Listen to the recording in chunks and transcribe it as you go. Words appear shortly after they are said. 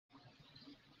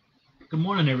Good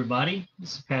morning, everybody.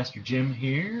 This is Pastor Jim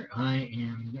here. I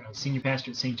am Senior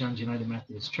Pastor at St. John's United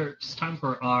Methodist Church. It's time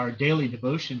for our daily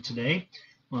devotion today.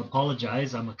 I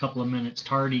apologize. I'm a couple of minutes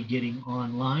tardy getting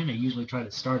online. I usually try to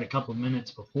start a couple of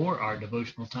minutes before our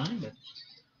devotional time,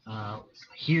 but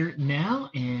here now,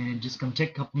 and just going to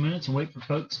take a couple minutes and wait for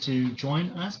folks to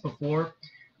join us before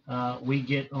we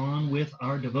get on with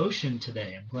our devotion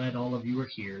today. I'm glad all of you are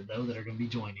here, though, that are going to be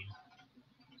joining.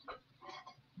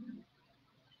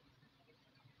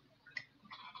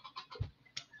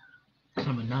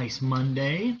 Kind of a nice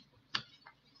Monday.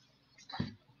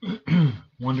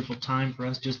 Wonderful time for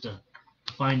us just to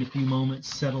find a few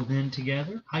moments settled in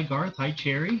together. Hi Garth, hi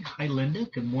Cherry, hi Linda.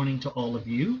 Good morning to all of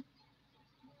you.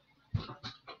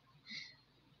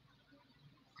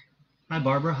 Hi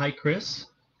Barbara, hi Chris.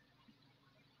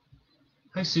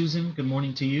 Hi Susan, good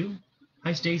morning to you.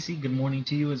 Hi Stacy, good morning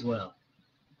to you as well.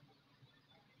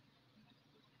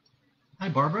 Hi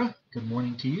Barbara, good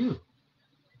morning to you.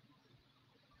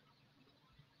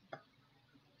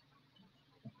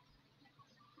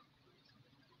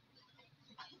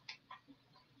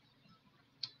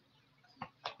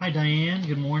 Hi Diane,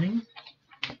 good morning.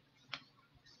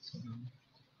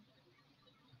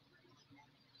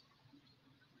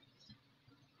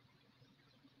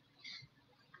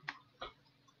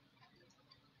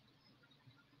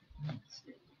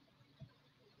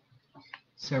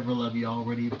 Several of you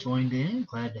already have joined in.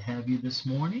 Glad to have you this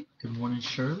morning. Good morning,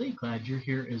 Shirley. Glad you're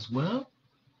here as well.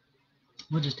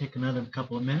 We'll just take another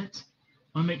couple of minutes.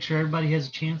 I want to make sure everybody has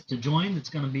a chance to join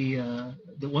that's going to be that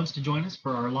wants to join us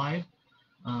for our live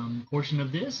portion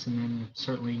of this, and then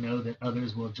certainly know that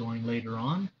others will join later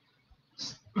on.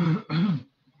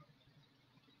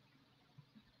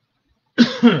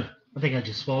 I think I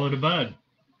just swallowed a bug.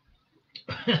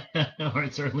 Or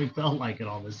it certainly felt like it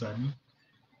all of a sudden.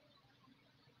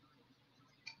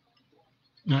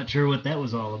 Not sure what that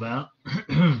was all about.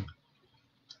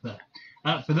 But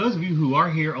for those of you who are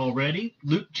here already,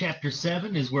 Luke chapter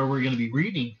 7 is where we're going to be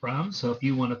reading from. So if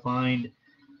you want to find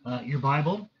your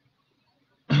Bible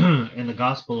in the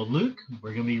Gospel of Luke,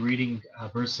 we're going to be reading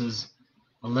verses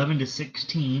 11 to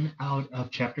 16 out of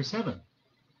chapter 7.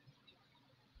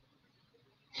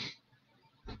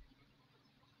 I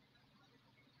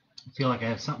feel like I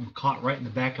have something caught right in the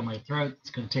back of my throat. It's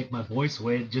going to take my voice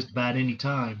away at just about any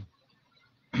time.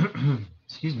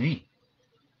 Excuse me.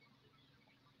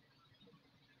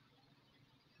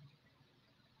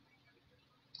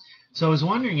 So I was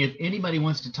wondering if anybody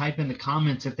wants to type in the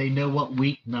comments if they know what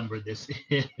week number this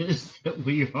is that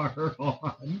we are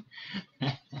on.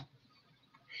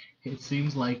 It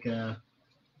seems like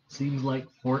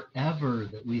forever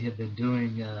that we have been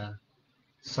doing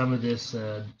some of this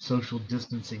social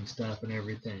distancing stuff and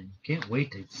everything. Can't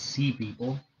wait to see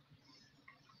people.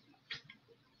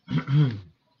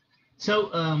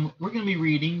 So we're going to be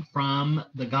reading from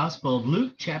the Gospel of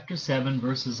Luke, chapter 7,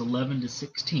 verses 11 to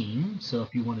 16. So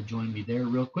if you want to join me there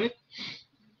real quick.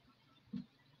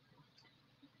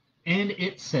 And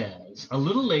it says, a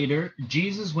little later,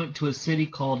 Jesus went to a city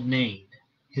called Nain.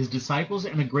 His disciples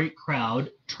and a great crowd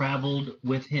traveled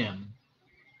with him.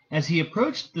 As he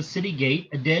approached the city gate,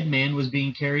 a dead man was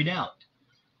being carried out.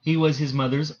 He was his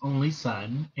mother's only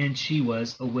son, and she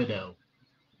was a widow.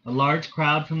 A large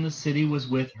crowd from the city was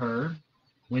with her.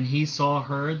 When he saw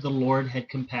her, the Lord had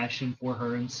compassion for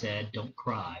her and said, "Don't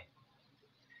cry."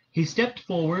 He stepped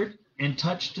forward and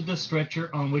touched the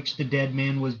stretcher on which the dead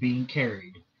man was being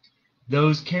carried.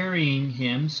 Those carrying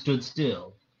him stood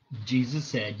still. Jesus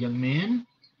said, "Young man,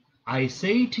 I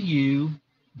say to you,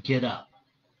 get up."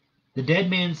 The dead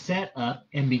man sat up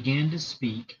and began to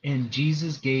speak, and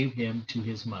Jesus gave him to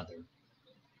his mother.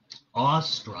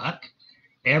 Awestruck,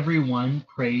 everyone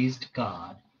praised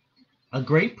God. "A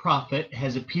great prophet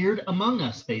has appeared among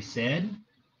us," they said.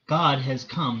 "God has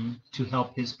come to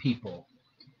help his people."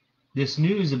 This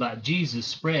news about Jesus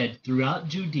spread throughout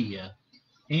Judea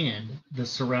and the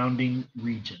surrounding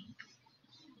region.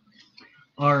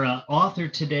 Our author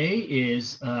today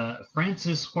is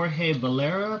Francis Jorge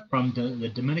Valera from the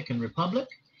Dominican Republic.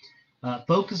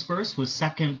 Focus verse was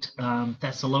 2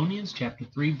 Thessalonians chapter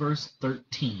 3, verse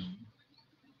 13.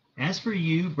 As for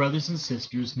you, brothers and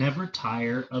sisters, never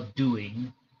tire of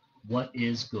doing what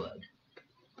is good.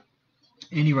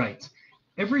 And he writes,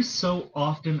 every so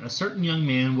often a certain young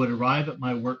man would arrive at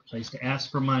my workplace to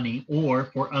ask for money or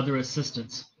for other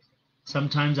assistance.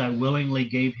 Sometimes I willingly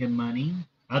gave him money.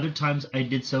 Other times I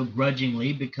did so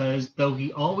grudgingly because though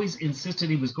he always insisted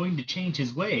he was going to change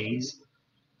his ways,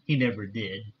 he never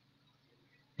did.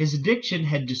 His addiction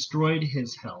had destroyed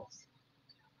his health.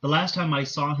 The last time I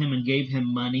saw him and gave him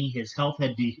money, his health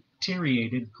had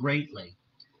deteriorated greatly.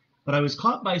 But I was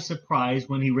caught by surprise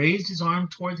when he raised his arm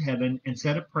toward heaven and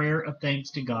said a prayer of thanks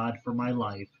to God for my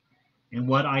life and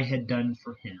what I had done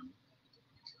for him.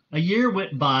 A year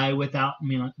went by without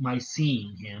my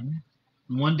seeing him.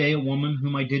 And one day a woman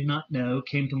whom I did not know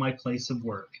came to my place of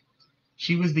work.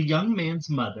 She was the young man's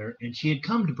mother, and she had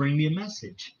come to bring me a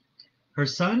message. Her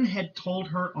son had told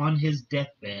her on his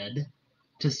deathbed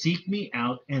to seek me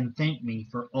out and thank me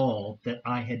for all that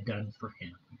I had done for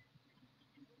him.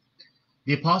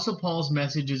 The Apostle Paul's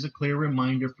message is a clear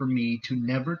reminder for me to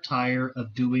never tire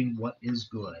of doing what is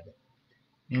good.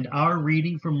 And our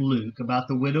reading from Luke about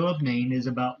the widow of Nain is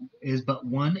but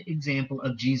one example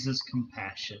of Jesus'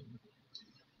 compassion.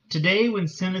 Today, when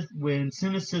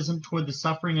cynicism toward the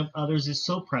suffering of others is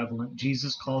so prevalent,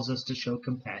 Jesus calls us to show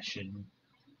compassion,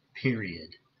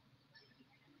 period.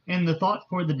 And the thought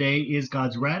for the day is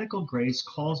God's radical grace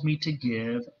calls me to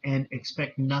give and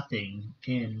expect nothing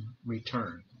in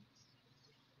return.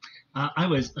 I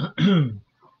was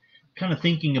kind of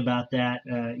thinking about that,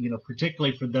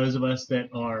 particularly for those of us that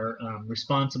are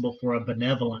responsible for a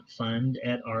benevolent fund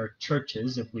at our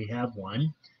churches, if we have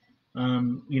one.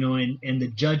 And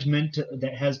the judgment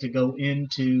that has to go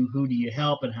into who do you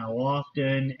help and how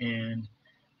often and,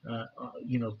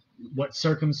 what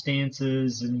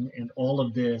circumstances and all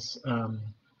of this.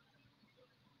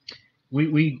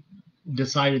 We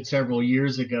decided several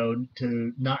years ago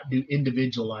to not do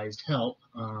individualized help,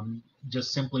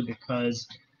 just simply because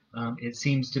it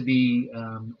seems to be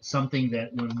something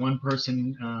that when one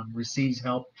person receives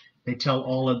help, they tell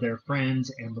all of their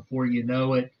friends, and before you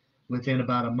know it, within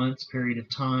about a month's period of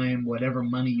time, whatever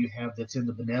money you have that's in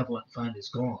the benevolent fund is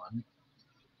gone.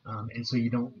 And so you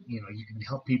can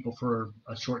help people for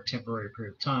a short temporary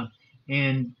period of time.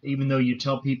 And even though you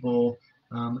tell people,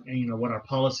 what our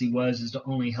policy was is to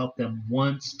only help them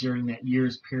once during that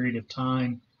year's period of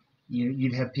time,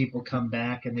 you'd have people come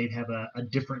back and they'd have a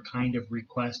different kind of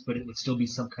request, but it would still be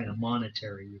some kind of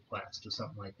monetary request or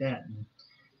something like that. And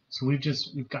so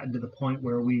we've gotten to the point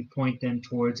where we point them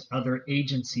towards other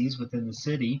agencies within the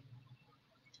city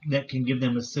that can give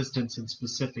them assistance in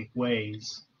specific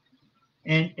ways.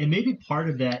 And maybe part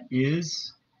of that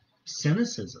is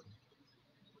cynicism.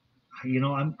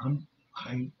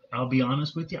 I'll be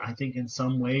honest with you. I think in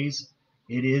some ways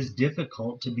it is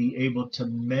difficult to be able to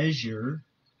measure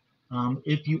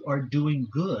if you are doing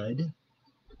good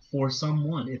for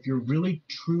someone, if you're really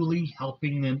truly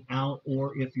helping them out,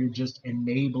 or if you're just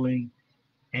enabling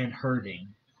and hurting.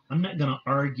 I'm not going to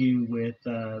argue with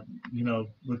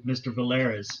Mr.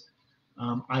 Valera's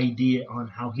idea on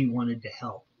how he wanted to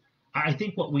help. I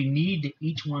think what we need to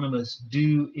each one of us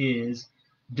do is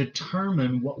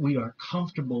determine what we are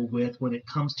comfortable with when it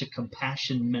comes to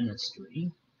compassion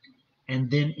ministry, and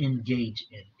then engage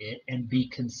in it and be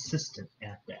consistent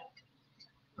at that.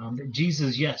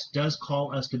 Jesus, yes, does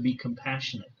call us to be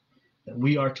compassionate, that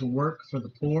we are to work for the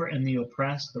poor and the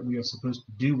oppressed, that we are supposed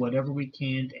to do whatever we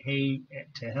can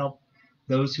to help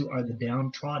those who are the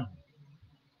downtrodden.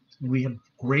 We have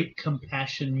great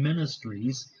compassion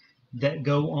ministries that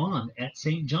go on at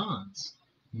St. John's.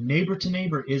 Neighbor to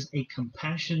Neighbor is a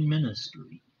compassion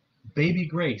ministry. Baby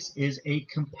Grace is a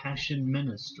compassion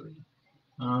ministry.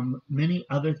 Many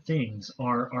other things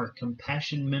are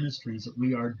compassion ministries that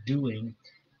we are doing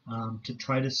to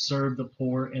try to serve the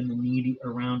poor and the needy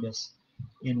around us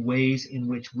in ways in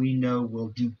which we know will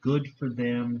do good for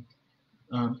them,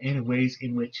 and in ways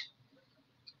in which,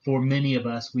 for many of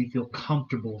us, we feel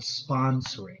comfortable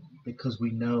sponsoring because we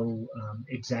know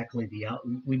exactly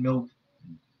we know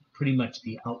pretty much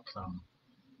the outcome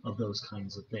of those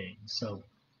kinds of things. So,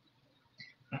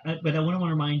 but what I want to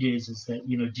remind you is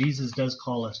that Jesus does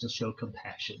call us to show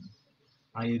compassion.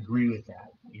 I agree with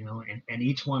that, and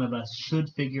each one of us should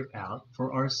figure out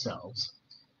for ourselves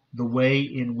the way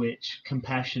in which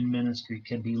compassion ministry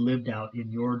can be lived out in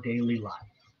your daily life.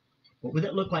 What would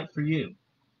that look like for you?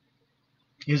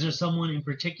 Is there someone in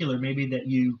particular maybe that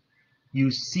you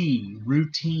see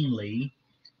routinely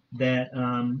that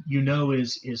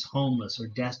is homeless or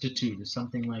destitute or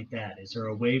something like that? Is there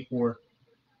a way for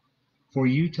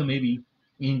you to maybe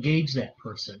engage that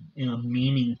person in a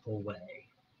meaningful way?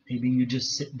 Maybe you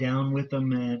just sit down with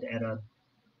them at a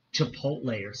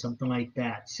Chipotle or something like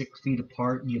that, 6 feet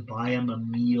apart, and you buy them a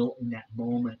meal in that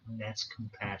moment, and that's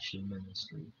compassion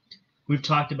ministry. We've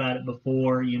talked about it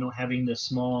before, having the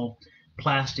small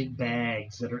plastic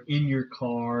bags that are in your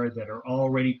car that are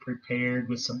already prepared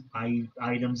with some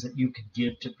items that you could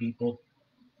give to people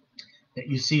that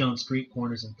you see on street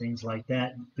corners and things like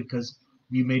that, because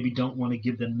you maybe don't want to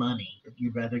give them money, but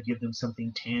you'd rather give them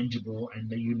something tangible and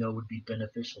that would be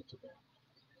beneficial to them.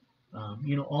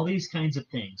 All these kinds of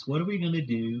things. What are we going to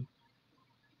do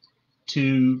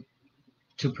to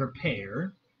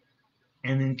prepare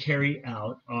and then carry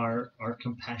out our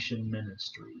compassion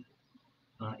ministry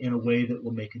in a way that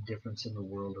will make a difference in the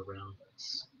world around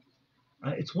us.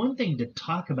 It's one thing to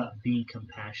talk about being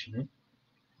compassionate.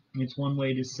 It's one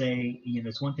way to say,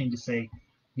 it's one thing to say,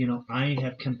 I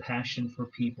have compassion for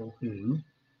people who,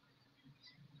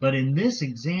 but in this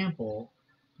example,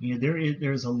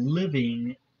 there's a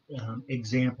living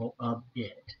example of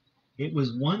it. It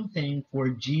was one thing for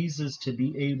Jesus to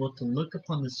be able to look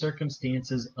upon the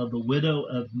circumstances of the widow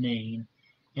of Nain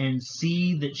and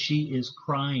see that she is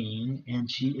crying and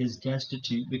she is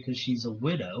destitute because she's a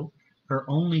widow. Her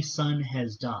only son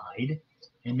has died,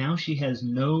 and now she has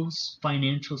no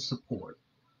financial support.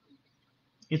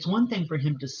 It's one thing for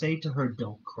him to say to her,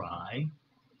 "Don't cry."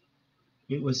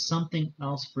 It was something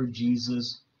else for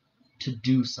Jesus to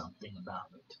do something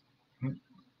about it.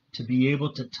 To be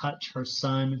able to touch her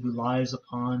son who lies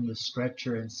upon the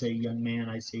stretcher and say, "Young man,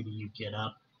 I say to you, get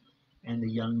up." And the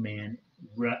young man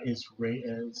is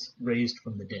raised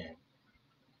from the dead.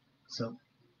 So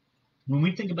when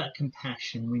we think about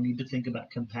compassion, we need to think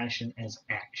about compassion as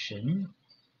action.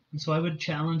 And so I would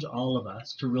challenge all of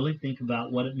us to really think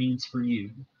about what it means for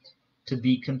you to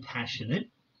be compassionate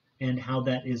and how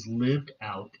that is lived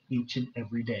out each and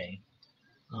every day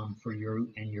for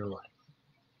you and your life.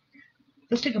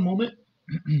 Let's take a moment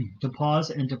to pause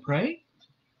and to pray.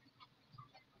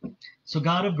 So,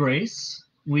 God of grace,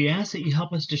 we ask that you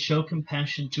help us to show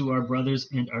compassion to our brothers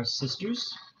and our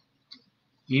sisters,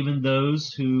 even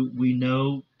those who we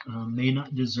know may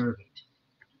not deserve it,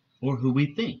 or who we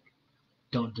think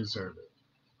don't deserve it.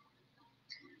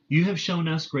 You have shown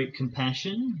us great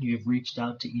compassion. You have reached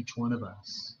out to each one of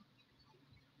us.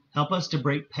 Help us to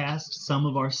break past some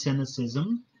of our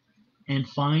cynicism and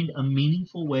find a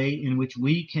meaningful way in which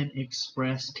we can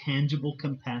express tangible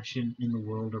compassion in the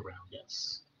world around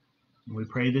us. And we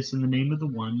pray this in the name of the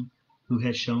one who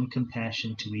has shown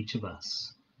compassion to each of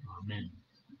us. Amen.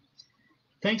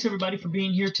 Thanks, everybody, for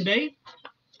being here today.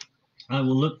 I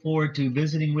will look forward to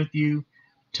visiting with you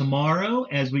tomorrow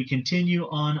as we continue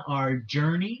on our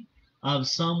journey of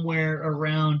somewhere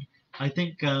around, I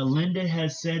think Linda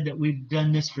has said that we've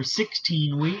done this for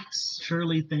 16 weeks.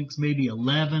 Shirley thinks maybe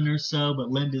 11 or so,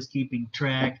 but Linda's keeping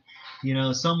track.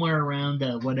 Somewhere around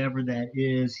whatever that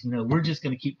is. We're just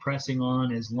going to keep pressing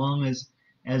on as long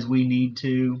as we need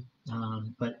to.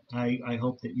 But I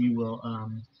hope that you will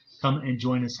come and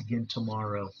join us again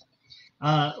tomorrow.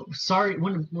 Sorry,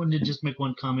 wanted to just make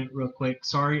one comment real quick.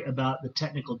 Sorry about the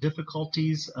technical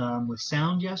difficulties with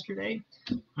sound yesterday.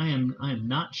 I am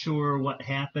not sure what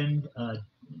happened.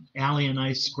 Allie and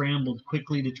I scrambled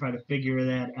quickly to try to figure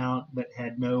that out, but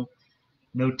had no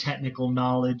technical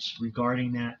knowledge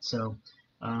regarding that. So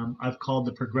I've called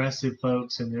the Progressive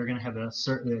folks, and they're going to have a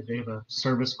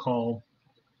service call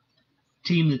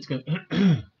team that's going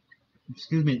to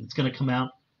come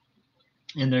out.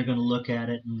 And they're going to look at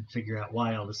it and figure out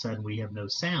why all of a sudden we have no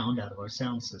sound out of our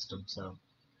sound system. So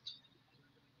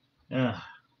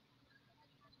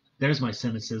there's my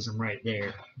cynicism right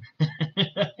there.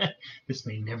 This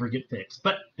may never get fixed.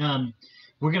 But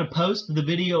we're going to post the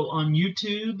video on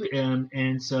YouTube.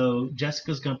 And so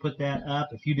Jessica's going to put that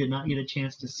up. If you did not get a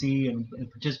chance to see and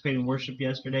participate in worship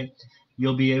yesterday,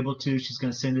 you'll be able to. She's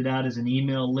going to send it out as an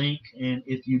email link. And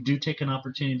if you do take an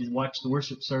opportunity to watch the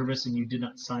worship service and you did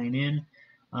not sign in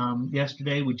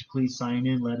yesterday, would you please sign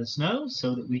in, let us know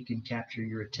so that we can capture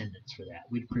your attendance for that.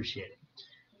 We'd appreciate it.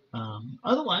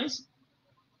 Otherwise,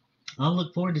 I'll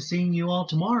look forward to seeing you all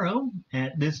tomorrow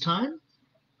at this time.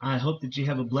 I hope that you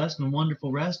have a blessed and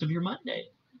wonderful rest of your Monday.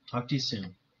 Talk to you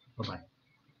soon. Bye-bye.